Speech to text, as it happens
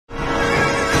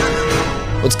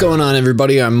What's going on,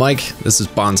 everybody? I'm Mike. This is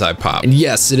Bonsai Pop. And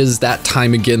yes, it is that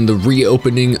time again, the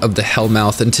reopening of the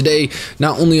Hellmouth. And today,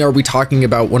 not only are we talking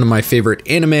about one of my favorite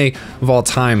anime of all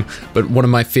time, but one of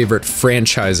my favorite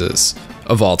franchises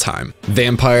of all time,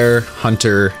 Vampire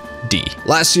Hunter D.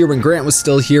 Last year when Grant was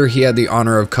still here, he had the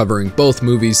honor of covering both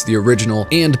movies, the original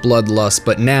and Bloodlust,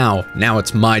 but now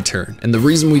it's my turn. And the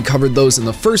reason we covered those in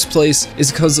the first place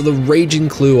is because of the raging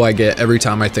clue I get every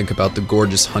time I think about the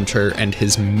gorgeous hunter and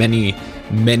his many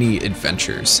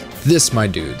adventures. This, my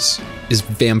dudes, is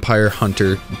Vampire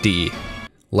Hunter D.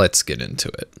 Let's get into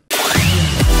it.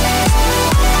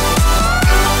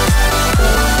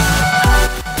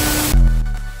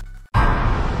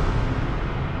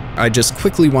 I just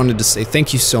quickly wanted to say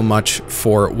thank you so much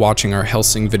for watching our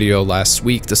Hellsing video last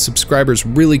week. The subscribers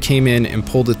really came in and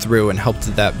pulled it through and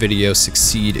helped that video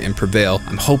succeed and prevail.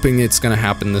 I'm hoping it's gonna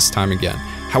happen this time again.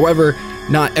 However,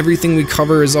 not everything we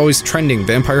cover is always trending.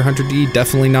 Vampire Hunter D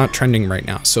definitely not trending right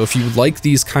now. So if you like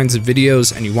these kinds of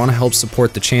videos and you want to help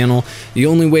support the channel, the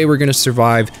only way we're going to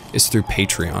survive is through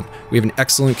Patreon. We have an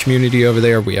excellent community over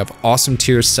there. We have awesome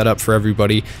tiers set up for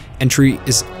everybody. Entry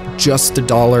is just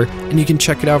 $1 and you can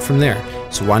check it out from there.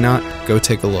 So why not go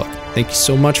take a look? Thank you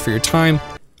so much for your time.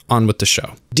 On with the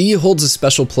show. D holds a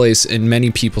special place in many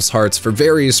people's hearts for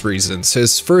various reasons.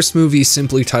 His first movie,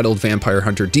 simply titled Vampire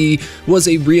Hunter D, was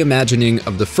a reimagining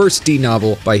of the first D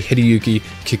novel by Hideyuki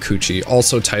Kikuchi,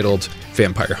 also titled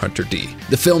Vampire Hunter D.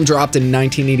 The film dropped in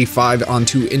 1985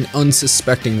 onto an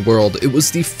unsuspecting world. It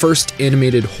was the first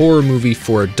animated horror movie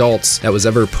for adults that was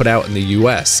ever put out in the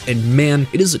US, and man,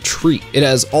 it is a treat. It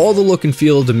has all the look and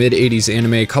feel of the mid-80s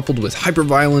anime, coupled with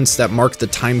hyperviolence that marked the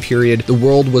time period. The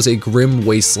world was a grim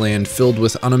wasteland filled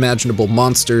with unimaginable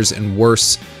monsters and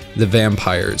worse, the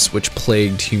vampires, which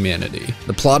plagued humanity.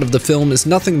 The plot of the film is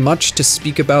nothing much to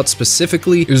speak about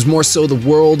specifically. It was more so the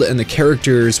world and the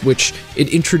characters, which it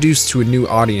introduced to a new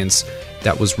audience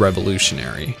that was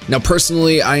revolutionary. Now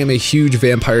personally, I am a huge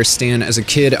vampire stan. As a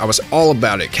kid, I was all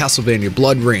about it. Castlevania,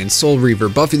 Blood Rain, Soul Reaver,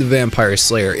 Buffy the Vampire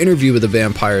Slayer, Interview with the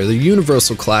Vampire, the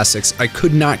Universal Classics. I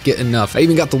could not get enough. I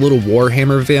even got the little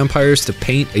Warhammer vampires to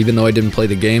paint, even though I didn't play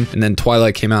the game. And then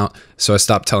Twilight came out, so I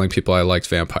stopped telling people I liked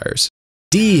vampires.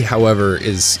 D, however,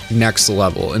 is next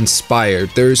level, inspired.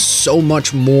 There's so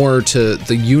much more to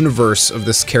the universe of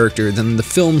this character than the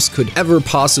films could ever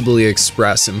possibly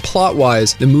express, and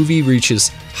plot-wise, the movie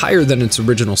reaches higher than its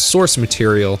original source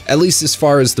material, at least as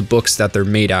far as the books that they're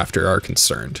made after are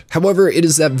concerned. However, it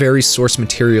is that very source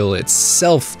material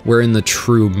itself wherein the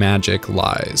true magic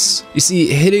lies. You see,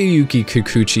 Hideyuki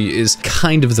Kikuchi is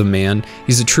kind of the man.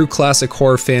 He's a true classic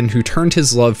horror fan who turned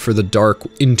his love for the dark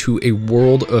into a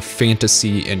world of fantasy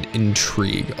and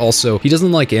intrigue. Also, he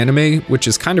doesn't like anime, which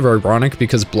is kind of ironic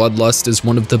because Bloodlust is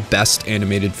one of the best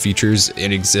animated features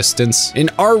in existence. In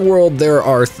our world, there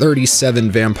are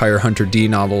 37 Vampire Hunter D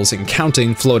novels and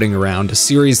counting floating around, a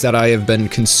series that I have been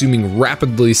consuming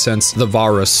rapidly since the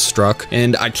virus struck,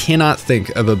 and I cannot think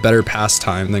of a better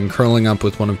pastime than curling up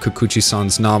with one of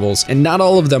Kikuchi-san's novels. And not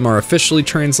all of them are officially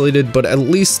translated, but at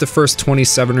least the first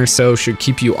 27 or so should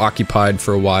keep you occupied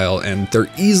for a while, and they're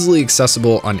easily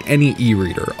accessible on any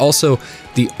e-reader. Also,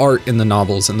 the art in the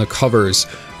novels and the covers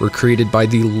were created by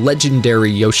the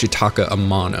legendary Yoshitaka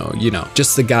Amano, you know,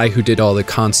 just the guy who did all the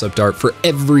concept art for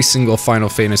every single Final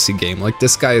Fantasy game. Like,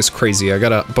 this guy is crazy. I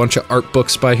got a bunch of art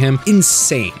books by him.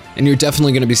 Insane. And you're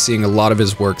definitely going to be seeing a lot of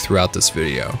his work throughout this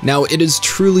video. Now, it is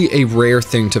truly a rare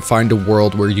thing to find a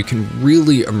world where you can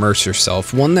really immerse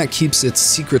yourself, one that keeps its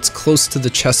secrets close to the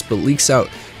chest but leaks out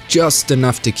just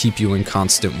enough to keep you in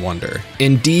constant wonder.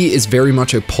 And D is very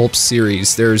much a pulp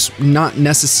series. There's not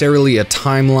necessarily a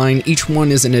timeline. Each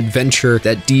one is an adventure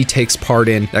that D takes part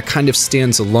in that kind of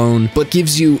stands alone, but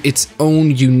gives you its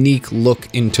own unique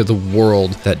look into the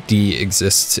world that D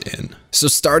exists in. So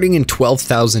starting in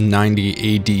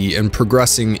 12,090 AD and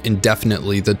progressing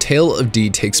indefinitely, the tale of D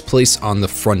takes place on the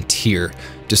frontier,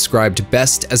 described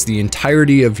best as the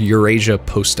entirety of Eurasia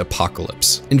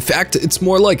post-apocalypse. In fact, it's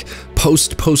more like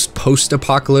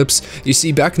post-apocalypse. You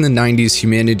see, back in the 90s,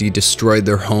 humanity destroyed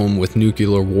their home with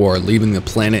nuclear war, leaving the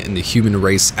planet and the human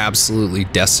race absolutely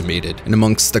decimated. And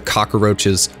amongst the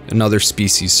cockroaches, another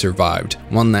species survived,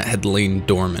 one that had lain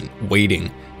dormant,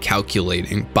 waiting,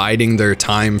 calculating, biding their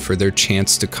time for their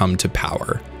chance to come to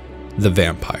power. The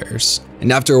vampires.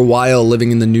 And after a while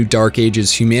living in the new dark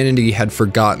ages, humanity had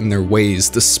forgotten their ways,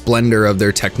 the splendor of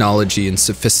their technology and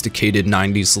sophisticated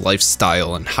 90s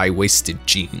lifestyle and high-waisted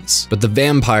jeans. But the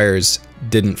vampires,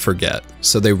 didn't forget,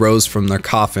 so they rose from their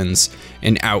coffins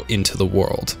and out into the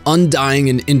world. Undying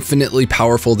and infinitely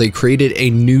powerful, they created a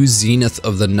new zenith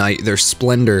of the night. Their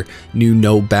splendor knew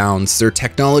no bounds. Their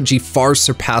technology far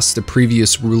surpassed the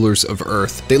previous rulers of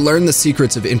Earth. They learned the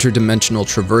secrets of interdimensional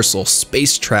traversal,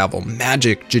 space travel,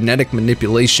 magic, genetic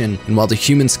manipulation, and while the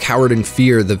humans cowered in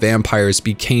fear, the vampires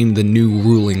became the new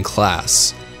ruling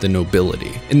class. The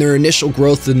nobility. In their initial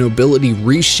growth, the nobility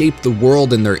reshaped the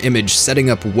world in their image,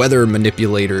 setting up weather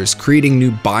manipulators, creating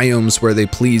new biomes where they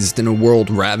pleased in a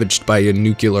world ravaged by a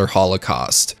nuclear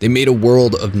holocaust. They made a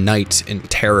world of night and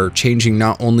terror, changing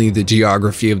not only the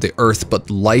geography of the earth, but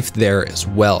life there as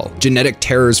well. Genetic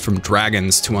terrors from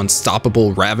dragons to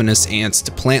unstoppable ravenous ants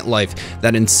to plant life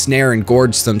that ensnare and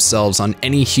gorge themselves on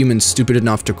any human stupid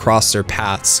enough to cross their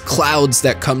paths. Clouds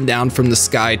that come down from the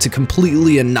sky to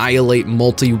completely annihilate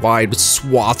multi-wide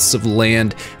swaths of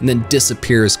land and then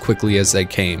disappear as quickly as they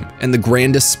came. And the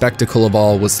grandest spectacle of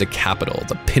all was the capital,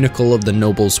 the pinnacle of the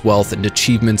nobles' wealth and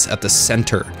achievements at the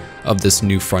center of this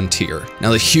new frontier.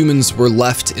 Now the humans were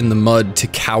left in the mud to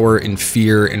cower in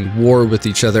fear and war with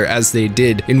each other as they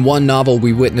did. In one novel,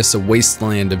 we witness a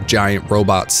wasteland of giant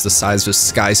robots the size of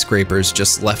skyscrapers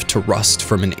just left to rust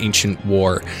from an ancient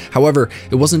war. However,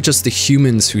 it wasn't just the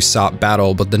humans who sought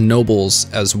battle, but the nobles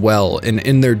as well. And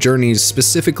in their journeys,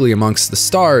 specifically amongst the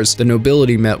stars, the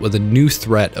nobility met with a new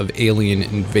threat of alien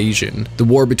invasion. The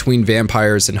war between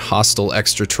vampires and hostile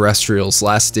extraterrestrials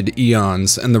lasted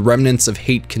eons, and the remnants of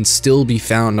hate can still be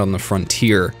found on the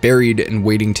frontier, buried and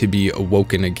waiting to be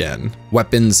awoken again.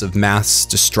 Weapons of mass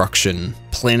destruction,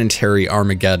 planetary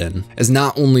Armageddon, as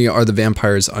not only are the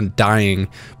vampires undying,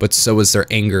 but so is their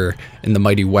anger and the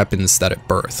mighty weapons that it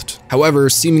birthed. However,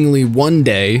 seemingly one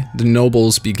day, the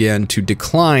nobles began to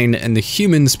decline and the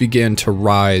humans began to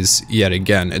rise yet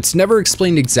again. It's never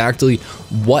explained exactly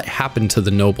what happened to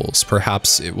the nobles.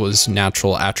 Perhaps it was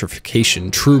natural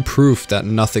atrophication, true proof that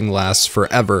nothing lasts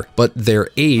forever, but their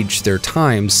age, their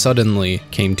time, suddenly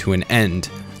came to an end,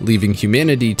 leaving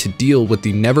humanity to deal with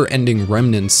the never-ending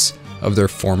remnants of their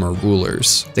former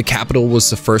rulers. The capital was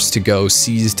the first to go,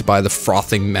 seized by the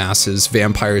frothing masses.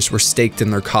 Vampires were staked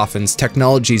in their coffins.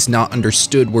 Technologies not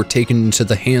understood were taken into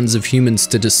the hands of humans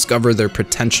to discover their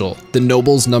potential. The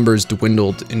nobles' numbers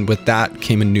dwindled, and with that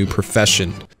came a new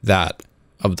profession, that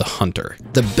of the hunter.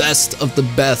 The best of the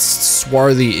best,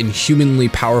 swarthy, inhumanly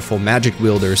powerful magic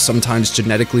wielders, sometimes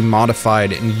genetically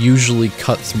modified and usually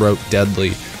cutthroat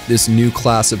deadly. This new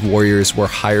class of warriors were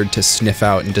hired to sniff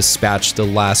out and dispatch the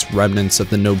last remnants of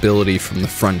the nobility from the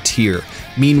frontier.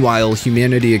 Meanwhile,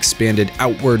 humanity expanded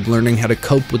outward, learning how to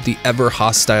cope with the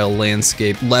ever-hostile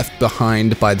landscape left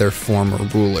behind by their former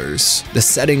rulers. The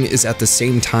setting is at the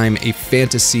same time a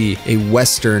fantasy, a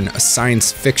western, a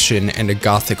science fiction, and a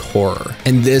gothic horror.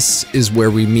 And this is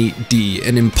where we meet D,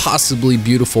 an impossibly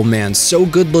beautiful man, so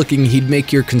good-looking he'd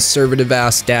make your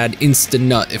conservative-ass dad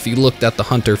insta-nut if he looked at the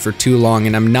hunter for too long,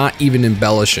 and I'm not even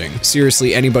embellishing.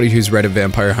 Seriously, anybody who's read a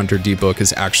Vampire Hunter D book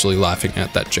is actually laughing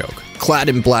at that joke. Clad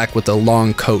in black with a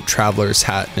long coat, traveler's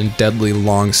hat, and deadly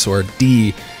longsword,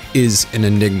 D is an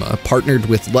enigma, partnered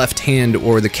with Left Hand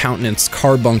or the Countenance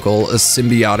Carbuncle, a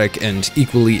symbiotic and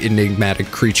equally enigmatic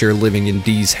creature living in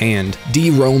D's hand. D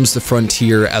roams the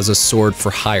frontier as a sword for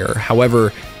hire.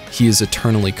 However, he is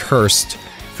eternally cursed,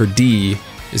 for D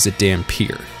is a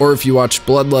Dampier. Or if you watch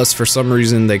Bloodlust, for some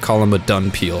reason they call him a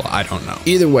Dunpeel, I don't know.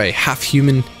 Either way, half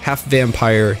human, half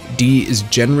vampire, D is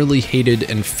generally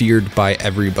hated and feared by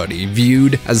everybody,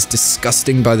 viewed as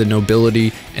disgusting by the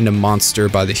nobility and a monster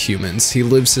by the humans. He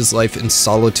lives his life in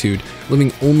solitude,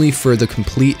 living only for the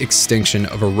complete extinction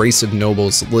of a race of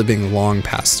nobles living long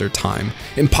past their time.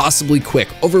 Impossibly quick,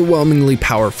 overwhelmingly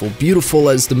powerful, beautiful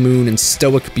as the moon, and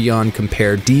stoic beyond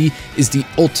compare, D is the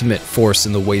ultimate force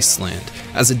in the wasteland.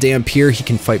 As a Dampier, he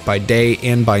can fight by day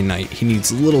and by night. He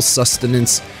needs little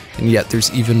sustenance, and yet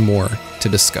there's even more to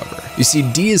discover. You see,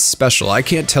 D is special. I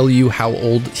can't tell you how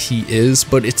old he is,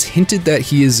 but it's hinted that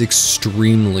he is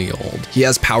extremely old. He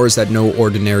has powers that no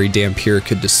ordinary Dampier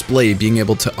could display, being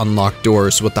able to unlock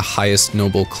doors with the highest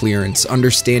noble clearance,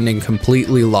 understanding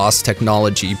completely lost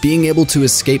technology, being able to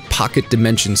escape pocket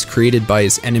dimensions created by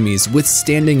his enemies,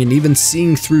 withstanding and even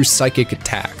seeing through psychic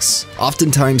attacks.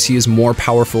 Oftentimes, he is more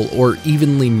powerful or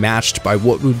evenly matched by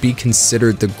what would be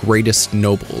considered the greatest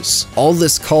nobles. All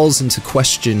this calls into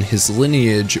question his lineage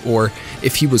lineage or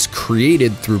if he was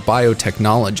created through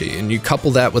biotechnology. And you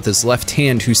couple that with his left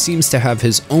hand, who seems to have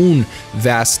his own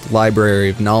vast library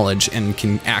of knowledge and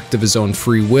can act of his own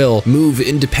free will, move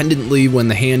independently when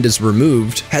the hand is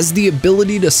removed, has the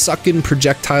ability to suck in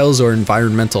projectiles or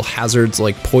environmental hazards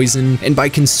like poison, and by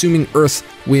consuming earth,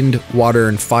 wind, water,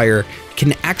 and fire,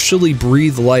 can actually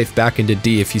breathe life back into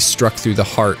D if he's struck through the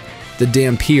heart. The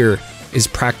Dhampir is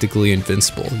practically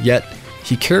invincible, yet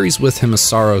he carries with him a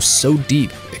sorrow so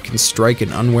deep it can strike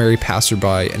an unwary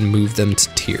passerby and move them to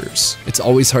tears. It's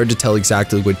always hard to tell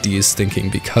exactly what D is thinking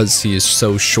because he is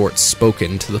so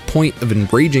short-spoken, to the point of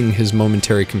enraging his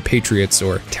momentary compatriots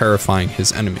or terrifying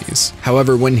his enemies.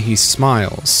 However, when he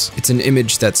smiles, it's an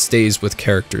image that stays with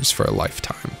characters for a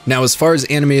lifetime. Now, as far as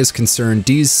anime is concerned,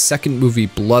 D's second movie,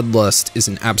 Bloodlust, is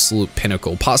an absolute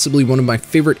pinnacle, possibly one of my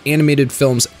favorite animated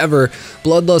films ever.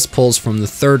 Bloodlust pulls from the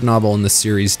third novel in the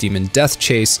series, Demon Death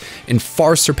Chase, and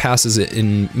far surpasses it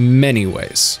in many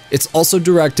ways. It's also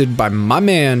directed by my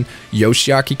man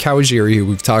Yoshiaki Kawajiri, who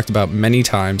we've talked about many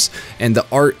times, and the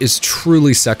art is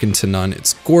truly second to none.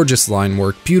 It's gorgeous line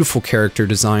work, beautiful character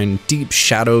design, deep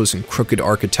shadows, and crooked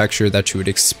architecture that you would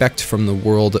expect from the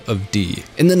world of D.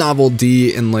 In the novel,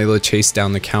 D and Layla chase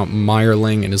down the Count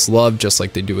Meyerling and his love just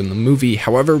like they do in the movie.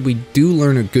 However, we do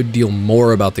learn a good deal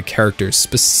more about the characters,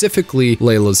 specifically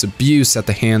Layla's abuse at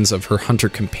the hands of her hunter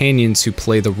companions who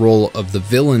play the role of the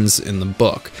villains in the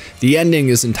book. The ending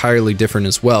is entirely different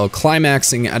as well,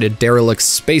 climaxing at a derelict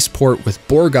spaceport with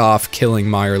Borgoff killing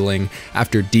Meyerling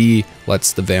after D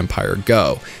lets the vampire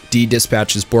go. D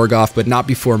dispatches Borgoff, but not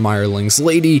before Meyerling's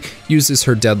lady uses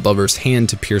her dead lover's hand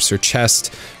to pierce her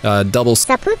chest, double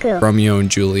seppuku, Romeo and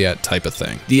Juliet type of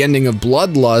thing. The ending of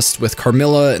Bloodlust, with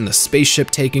Carmilla and the spaceship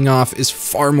taking off, is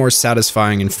far more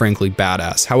satisfying and frankly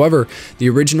badass. However, the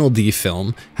original D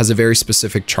film has a very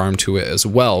specific charm to it as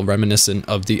well, reminiscent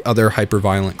of the other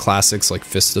hyper-violent classics like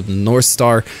Fist of the North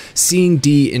Star. Seeing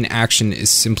D in action is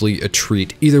simply a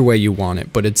treat, either way you want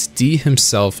it, but it's D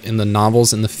himself in the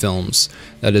novels and the films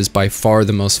that is by far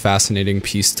the most fascinating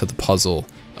piece to the puzzle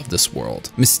of this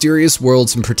world. Mysterious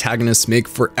worlds and protagonists make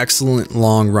for excellent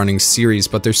long-running series,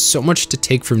 but there's so much to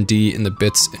take from D in the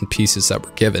bits and pieces that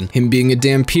were given. Him being a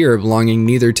Dhampir, belonging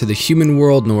neither to the human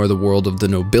world nor the world of the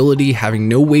nobility, having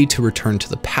no way to return to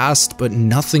the past, but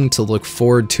nothing to look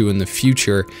forward to in the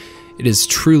future. It is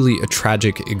truly a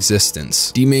tragic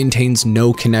existence. D maintains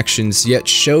no connections, yet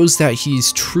shows that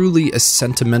he's truly a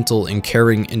sentimental and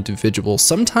caring individual,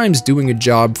 sometimes doing a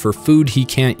job for food he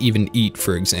can't even eat,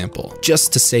 for example,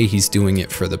 just to say he's doing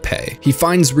it for the pay. He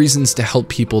finds reasons to help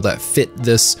people that fit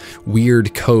this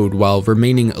weird code while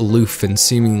remaining aloof and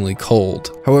seemingly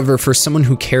cold. However, for someone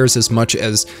who cares as much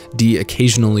as D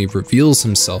occasionally reveals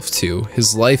himself to,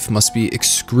 his life must be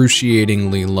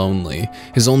excruciatingly lonely.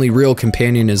 His only real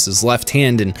companion is his left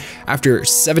hand, and after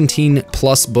 17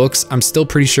 plus books, I'm still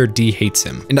pretty sure D hates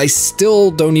him. And I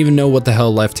still don't even know what the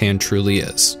hell left hand truly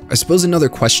is. I suppose another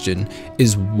question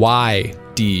is why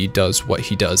D does what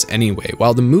he does anyway.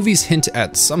 While the movies hint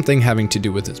at something having to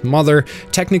do with his mother,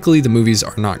 technically the movies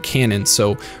are not canon,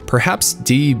 so perhaps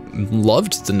D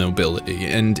loved the nobility,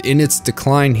 and in its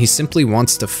decline he simply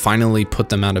wants to finally put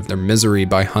them out of their misery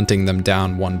by hunting them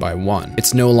down one by one.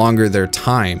 It's no longer their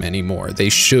time anymore, they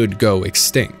should go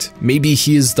extinct. Maybe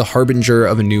he is the harbinger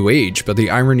of a new age, but the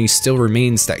irony still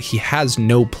remains that he has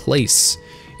no place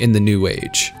in the new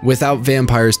age. Without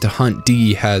vampires to hunt,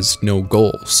 D has no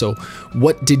goal. So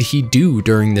what did he do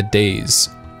during the days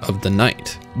of the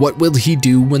night? What will he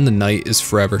do when the night is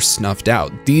forever snuffed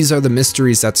out? These are the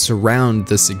mysteries that surround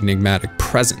this enigmatic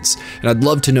presence, and I'd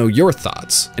love to know your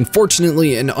thoughts. And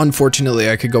fortunately and unfortunately,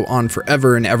 I could go on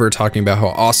forever and ever talking about how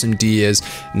awesome D is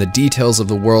and the details of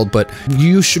the world, but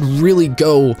you should really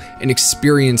go and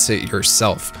experience it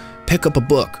yourself. Pick up a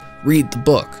book, read the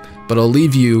book, but I'll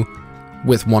leave you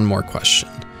with one more question.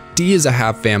 D is a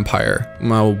half vampire.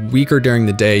 While weaker during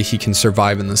the day, he can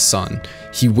survive in the sun.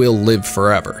 He will live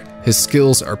forever. His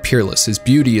skills are peerless. His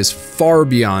beauty is far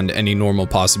beyond any normal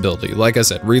possibility. Like I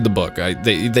said, read the book.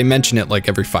 They mention it like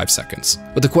every 5 seconds.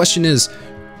 But the question is,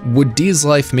 would D's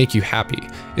life make you happy?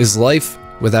 Is life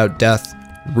without death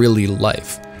really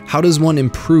life? How does one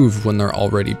improve when they're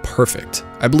already perfect?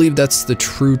 I believe that's the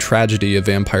true tragedy of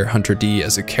Vampire Hunter D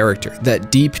as a character. That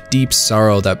deep, deep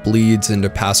sorrow that bleeds into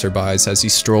passerbys as he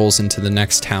strolls into the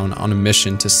next town on a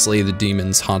mission to slay the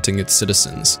demons haunting its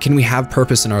citizens. Can we have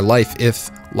purpose in our life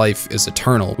if life is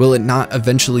eternal? Will it not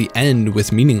eventually end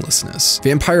with meaninglessness?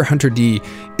 Vampire Hunter D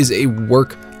is a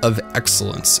work of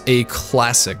excellence, a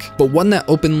classic, but one that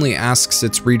openly asks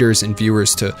its readers and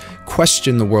viewers to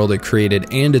question the world it created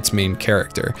and its main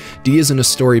character. D isn't a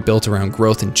story built around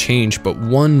growth and change, but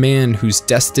one man who's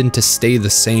destined to stay the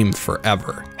same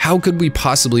forever? How could we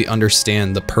possibly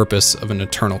understand the purpose of an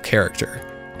eternal character?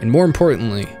 And more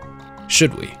importantly,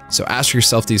 should we? So ask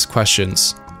yourself these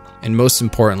questions, and most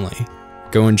importantly,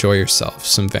 go enjoy yourself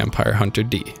some Vampire Hunter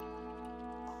D.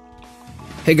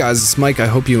 Hey guys, it's Mike. I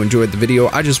hope you enjoyed the video.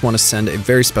 I just want to send a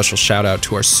very special shout out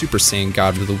to our Super Saiyan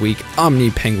God of the Week,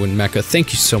 Omni Penguin Mecha.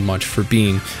 Thank you so much for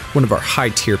being one of our high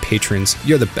tier patrons.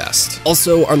 You're the best.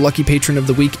 Also, our lucky patron of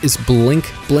the week is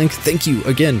Blink. Blink, thank you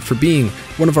again for being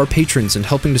one of our patrons and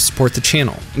helping to support the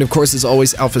channel. And of course, as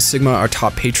always, Alpha Sigma, our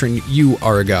top patron, you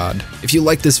are a god. If you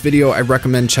like this video, I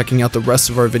recommend checking out the rest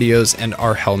of our videos and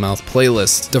our Hellmouth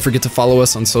playlist. Don't forget to follow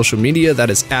us on social media. That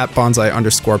is at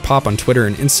Bonsai_Pop on Twitter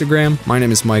and Instagram. My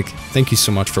name is Mike. Thank you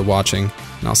so much for watching,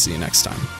 and I'll see you next time.